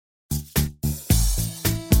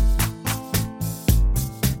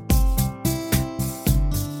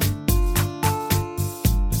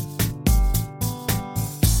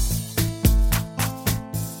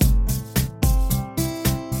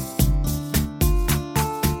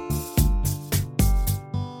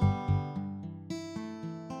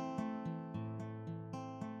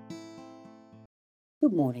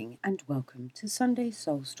Good morning and welcome to Sunday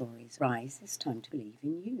Soul Stories. Rise, it's time to believe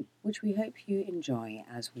in you, which we hope you enjoy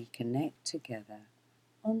as we connect together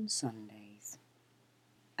on Sundays.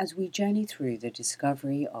 As we journey through the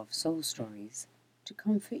discovery of soul stories to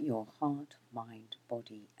comfort your heart, mind,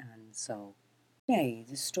 body, and soul. Today,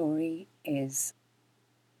 the story is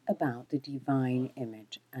about the divine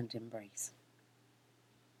image and embrace.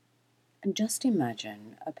 And just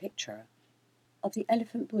imagine a picture of the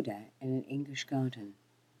elephant Buddha in an English garden.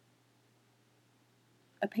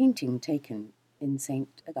 A painting taken in St.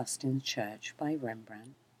 Augustine's Church by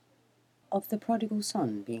Rembrandt of the prodigal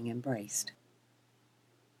son being embraced.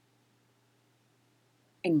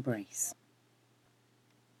 Embrace.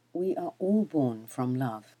 We are all born from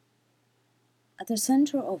love. At the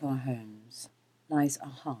centre of our homes lies a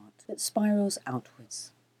heart that spirals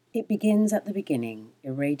outwards. It begins at the beginning,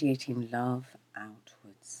 irradiating love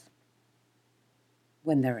outwards.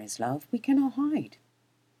 When there is love, we cannot hide.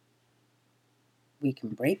 We can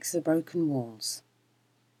break the broken walls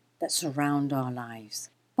that surround our lives,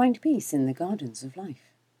 find peace in the gardens of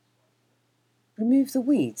life, remove the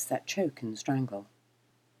weeds that choke and strangle,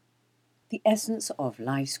 the essence of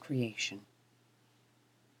life's creation,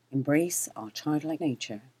 embrace our childlike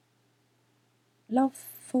nature, love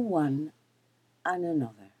for one and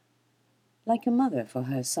another, like a mother for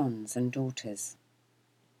her sons and daughters,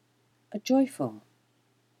 a joyful,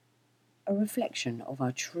 a reflection of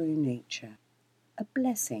our true nature, a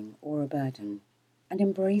blessing or a burden, an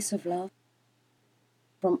embrace of love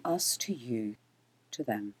from us to you, to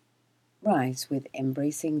them. Rise with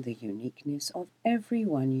embracing the uniqueness of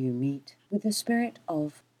everyone you meet with the spirit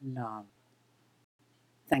of love.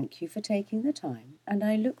 Thank you for taking the time, and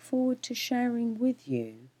I look forward to sharing with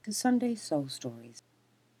you the Sunday Soul Stories.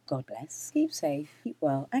 God bless, keep safe, keep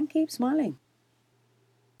well, and keep smiling.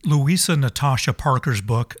 Louisa Natasha Parker's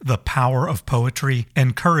book, The Power of Poetry,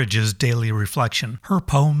 encourages daily reflection. Her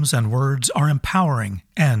poems and words are empowering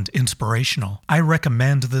and inspirational. I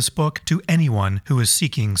recommend this book to anyone who is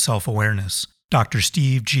seeking self-awareness. Dr.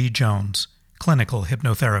 Steve G. Jones, clinical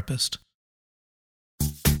hypnotherapist.